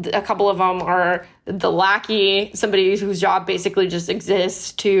couple of them are the lackey, somebody whose job basically just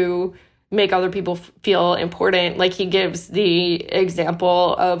exists to make other people feel important. Like, he gives the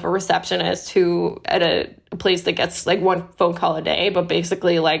example of a receptionist who at a place that gets like one phone call a day, but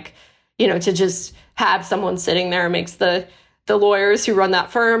basically, like, to just have someone sitting there makes the lawyers who run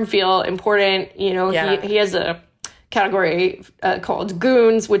that firm feel important. He has a category called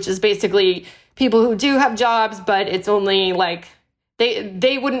goons, which is basically people who do have jobs, but it's only like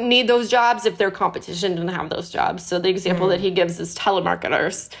they wouldn't need those jobs if their competition didn't have those jobs. So the example that he gives is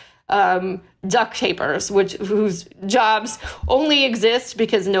telemarketers, duct tapers, whose jobs only exist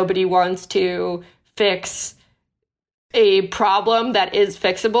because nobody wants to fix a problem that is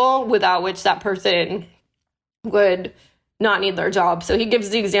fixable, without which that person would not need their job. So he gives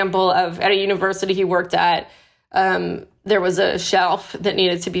the example of, at a university he worked at, there was a shelf that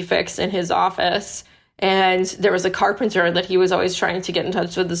needed to be fixed in his office. And there was a carpenter that he was always trying to get in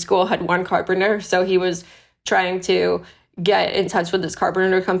touch with. The school had one carpenter, so he was trying to get in touch with this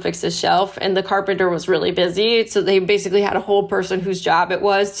carpenter to come fix his shelf. And the carpenter was really busy, so they basically had a whole person whose job it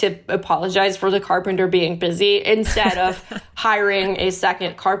was to apologize for the carpenter being busy instead of hiring a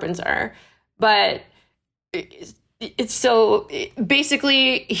second carpenter. But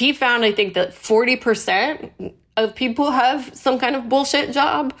basically, he found, I think, that 40% of people have some kind of bullshit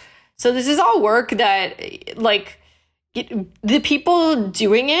job. So this is all work that, like, the people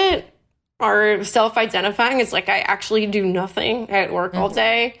doing it are self-identifying as, like, I actually do nothing at work all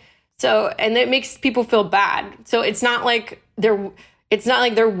day. So, and it makes people feel bad. So it's not like there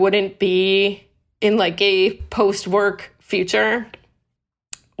wouldn't be, in like a post-work future,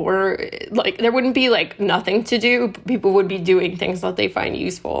 or like there wouldn't be like nothing to do. People would be doing things that they find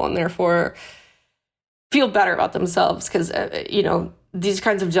useful and therefore feel better about themselves, because these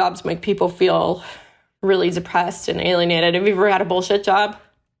kinds of jobs make people feel really depressed and alienated. Have you ever had a bullshit job?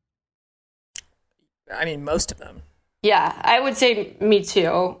 I mean, most of them. Yeah, I would say me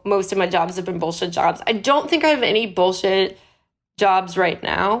too. Most of my jobs have been bullshit jobs. I don't think I have any bullshit jobs right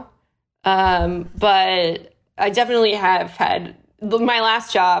now, but I definitely have had. My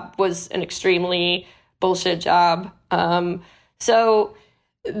last job was an extremely bullshit job. So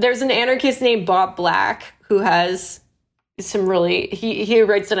there's an anarchist named Bob Black who has some really, he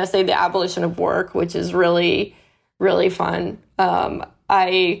writes an essay, The Abolition of Work, which is really, really fun.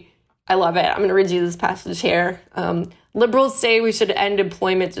 I love it. I'm going to read you this passage here. Liberals say we should end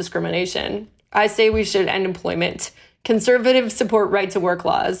employment discrimination. I say we should end employment. Conservatives support right to work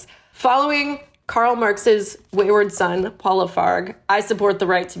laws. Following Karl Marx's wayward son, Paul Lafargue, I support the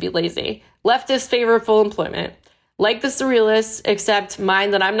right to be lazy. Leftists favor full employment. Like the surrealists, except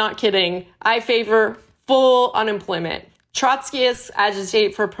mine that I'm not kidding, I favor full unemployment. Trotskyists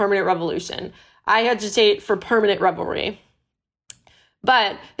agitate for permanent revolution. I agitate for permanent revelry.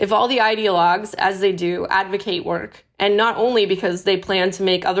 But if all the ideologues, as they do, advocate work, and not only because they plan to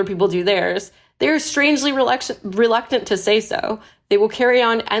make other people do theirs, they are strangely reluctant to say so. They will carry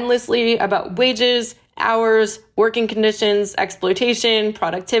on endlessly about wages, hours, working conditions, exploitation,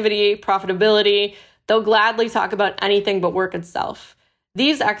 productivity, profitability. They'll gladly talk about anything but work itself.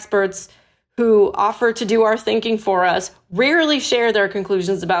 These experts who offer to do our thinking for us rarely share their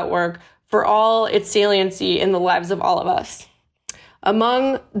conclusions about work for all its saliency in the lives of all of us.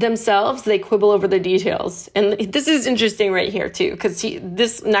 Among themselves, they quibble over the details. And this is interesting right here, too, because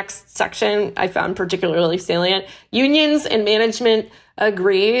this next section I found particularly salient. Unions and management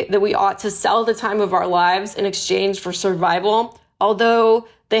agree that we ought to sell the time of our lives in exchange for survival, although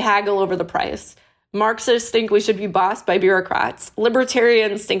they haggle over the price. Marxists think we should be bossed by bureaucrats.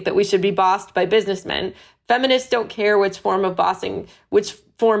 Libertarians think that we should be bossed by businessmen. Feminists don't care which form bossing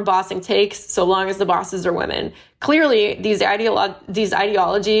takes, so long as the bosses are women. Clearly, these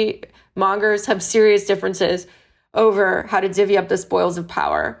ideology mongers have serious differences over how to divvy up the spoils of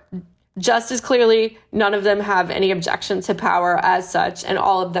power. Just as clearly, none of them have any objection to power as such, and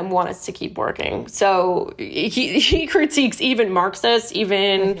all of them want us to keep working. So he critiques even Marxists,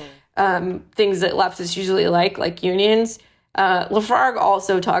 even things that leftists usually like unions. Lafargue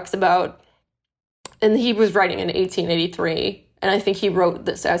also talks about, and he was writing in 1883, and I think he wrote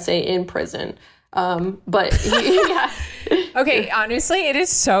this essay in prison. Yeah. Okay, honestly, it is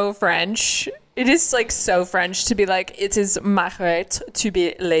so French. It is like so French to be like, it is ma right to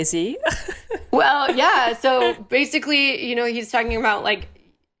be lazy. Well, yeah. So basically, he's talking about like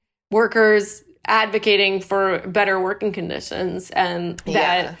workers advocating for better working conditions, and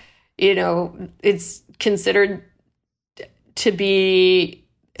that, it's considered to be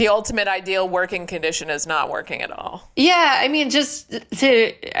the ultimate ideal working condition is not working at all. Yeah, I mean,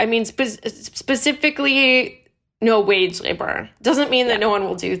 specifically, no wage labor doesn't mean that no one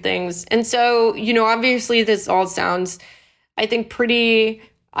will do things. And so, obviously this all sounds, I think, pretty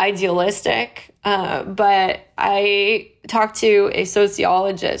idealistic. But I talked to a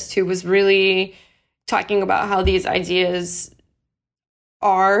sociologist who was really talking about how these ideas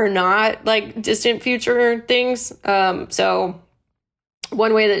are not like distant future things. So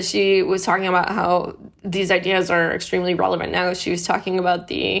one way that she was talking about how these ideas are extremely relevant now, she was talking about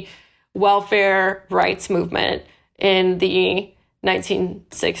the welfare rights movement in the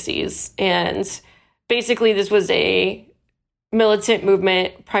 1960s. And basically, this was a militant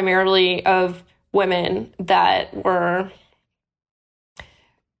movement primarily of women that were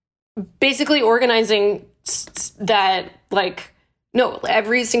basically organizing that, like, no,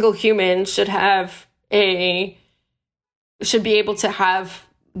 every single human should be able to have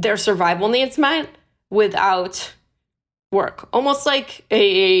their survival needs met without work. Almost like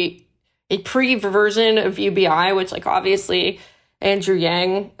a pre-version of UBI, which, like, obviously Andrew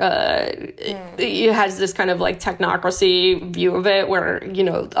Yang has this kind of like technocracy view of it where,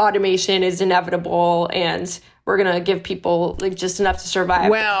 automation is inevitable and we're going to give people like just enough to survive.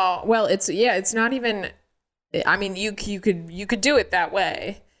 Well, it's not even, I mean, you could do it that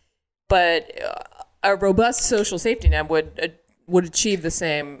way, but a robust social safety net would achieve the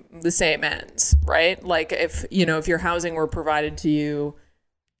same ends, right? Like if your housing were provided to you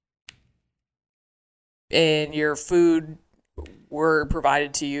and your food were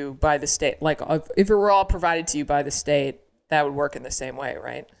provided to you by the state, like if it were all provided to you by the state, that would work in the same way,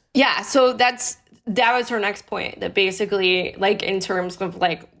 right? Yeah, so that was her next point, that basically, like, in terms of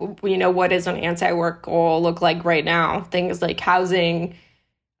like, what does an anti-work goal look like right now? Things like housing,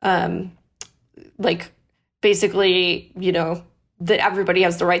 like basically, that everybody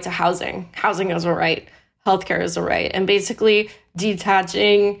has the right to housing. Housing is a right. Healthcare is a right. And basically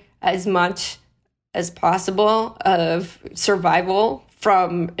detaching as much as possible of survival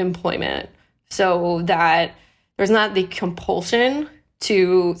from employment so that there's not the compulsion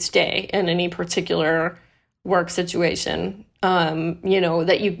to stay in any particular work situation.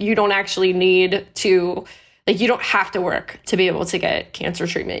 That you don't actually need to, like, you don't have to work to be able to get cancer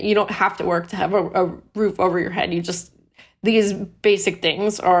treatment. You don't have to work to have a roof over your head. These basic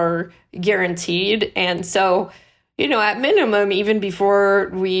things are guaranteed. And so, at minimum, even before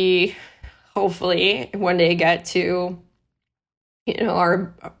we hopefully one day get to,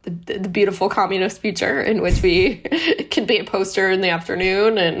 the beautiful communist future in which we can be a poster in the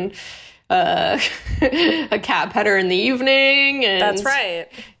afternoon and a cat petter in the evening. And that's right.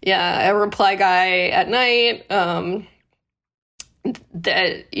 Yeah, a reply guy at night.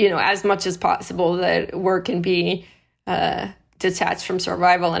 That, as much as possible that work can be detached from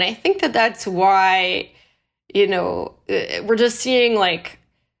survival. And I think that that's why, we're just seeing, like,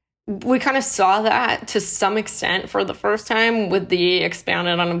 we kind of saw that to some extent for the first time with the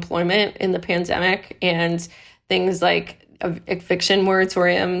expanded unemployment in the pandemic and things like eviction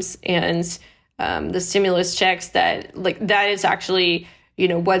moratoriums and the stimulus checks that is actually,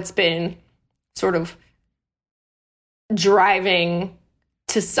 what's been sort of driving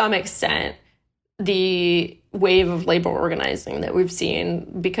to some extent the wave of labor organizing that we've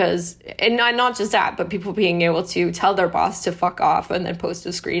seen, because, and not just that, but people being able to tell their boss to fuck off and then post a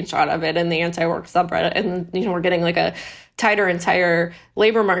screenshot of it in the anti-work subreddit. And, we're getting like a tighter and tighter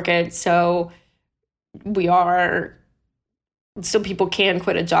labor market. So people can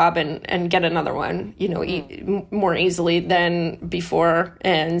quit a job and get another one, more easily than before.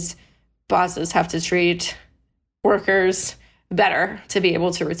 And bosses have to treat workers better to be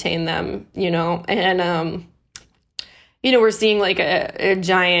able to retain them, and, we're seeing like a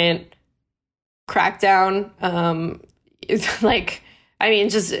giant crackdown.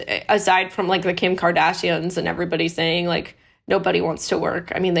 Just aside from like the Kim Kardashians and everybody saying like nobody wants to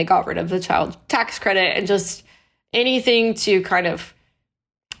work. I mean, they got rid of the child tax credit and just anything to kind of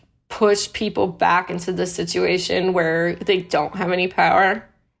push people back into the situation where they don't have any power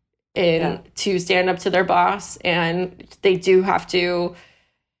to stand up to their boss, and they do have to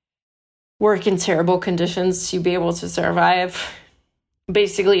work in terrible conditions to be able to survive.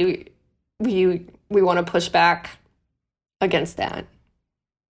 Basically, we want to push back against that.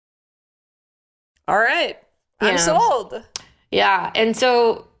 All right. I'm sold. Yeah. And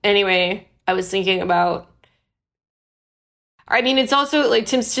so anyway, I was thinking about, it's also like,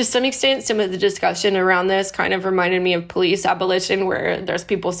 to some extent, some of the discussion around this kind of reminded me of police abolition, where there's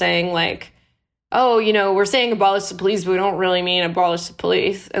people saying like, oh, we're saying abolish the police, but we don't really mean abolish the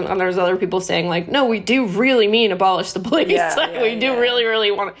police. And then there's other people saying like, no, we do really mean abolish the police. We do really,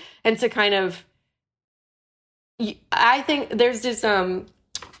 really want to. And to kind of, I think there's this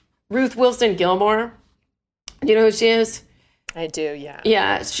Ruth Wilson Gilmore. Do you know who she is? I do, yeah.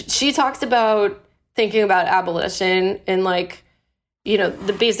 Yeah, she talks about thinking about abolition and like,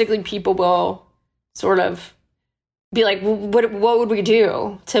 basically people will sort of be like, well, what would we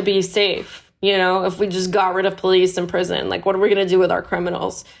do to be safe? If we just got rid of police and prison, like, what are we going to do with our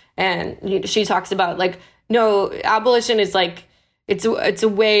criminals? And she talks about like, no, abolition is like, it's a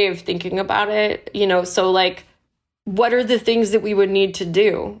way of thinking about it, so like, what are the things that we would need to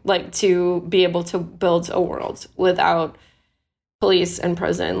do, like, to be able to build a world without police and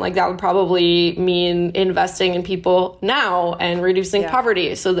prison? Like, that would probably mean investing in people now and reducing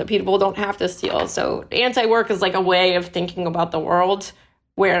poverty so that people don't have to steal. So anti-work is like a way of thinking about the world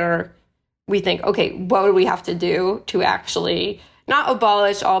where we think, okay, what would we have to do to actually not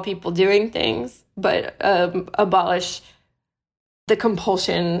abolish all people doing things, but abolish the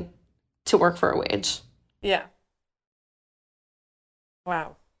compulsion to work for a wage. Yeah.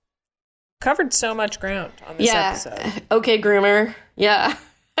 Wow. Covered so much ground on this episode. Okay, groomer. Yeah.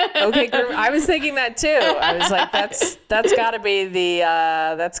 Okay, groomer. I was thinking that too. I was like, that's got to be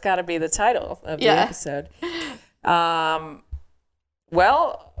the title of the episode.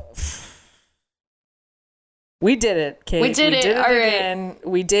 Well, we did it, Kate. We did it again.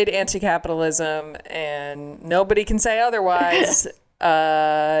 We did anti-capitalism, and nobody can say otherwise.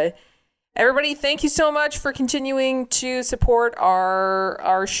 Everybody, thank you so much for continuing to support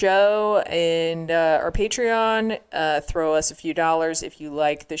our show and our Patreon. Throw us a few dollars if you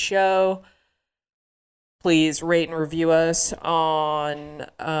like the show. Please rate and review us on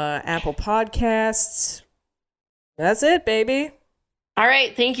Apple Podcasts. That's it, baby. All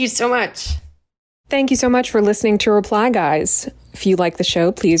right. Thank you so much. Thank you so much for listening to Reply Guys. If you like the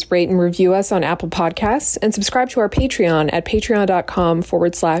show, please rate and review us on Apple Podcasts and subscribe to our Patreon at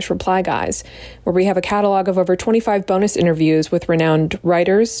patreon.com/replyguys, where we have a catalog of over 25 bonus interviews with renowned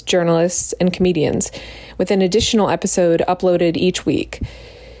writers, journalists, and comedians, with an additional episode uploaded each week.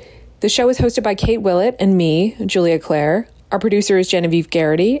 The show is hosted by Kate Willett and me, Julia Clare. Our producer is Genevieve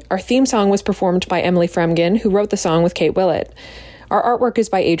Garrity. Our theme song was performed by Emily Fremgen, who wrote the song with Kate Willett. Our artwork is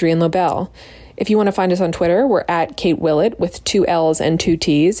by Adrian Lobel. If you want to find us on Twitter, we're at Kate Willett with 2 L's and 2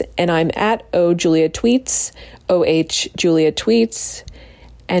 T's, and I'm at OJuliaTweets, OHJuliaTweets,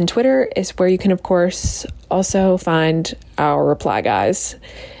 and Twitter is where you can, of course, also find our Reply Guys.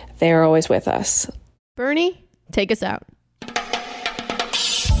 They are always with us. Bernie, take us out.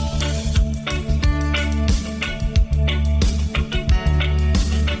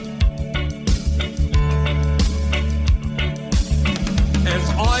 As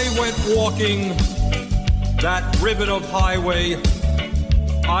I went walking that ribbon of highway,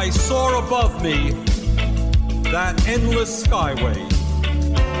 I saw above me that endless skyway.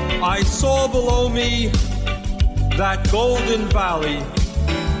 I saw below me that golden valley.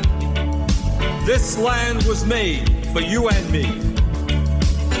 This land was made for you and me.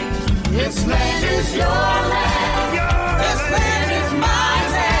 This land is your land. This land is mine.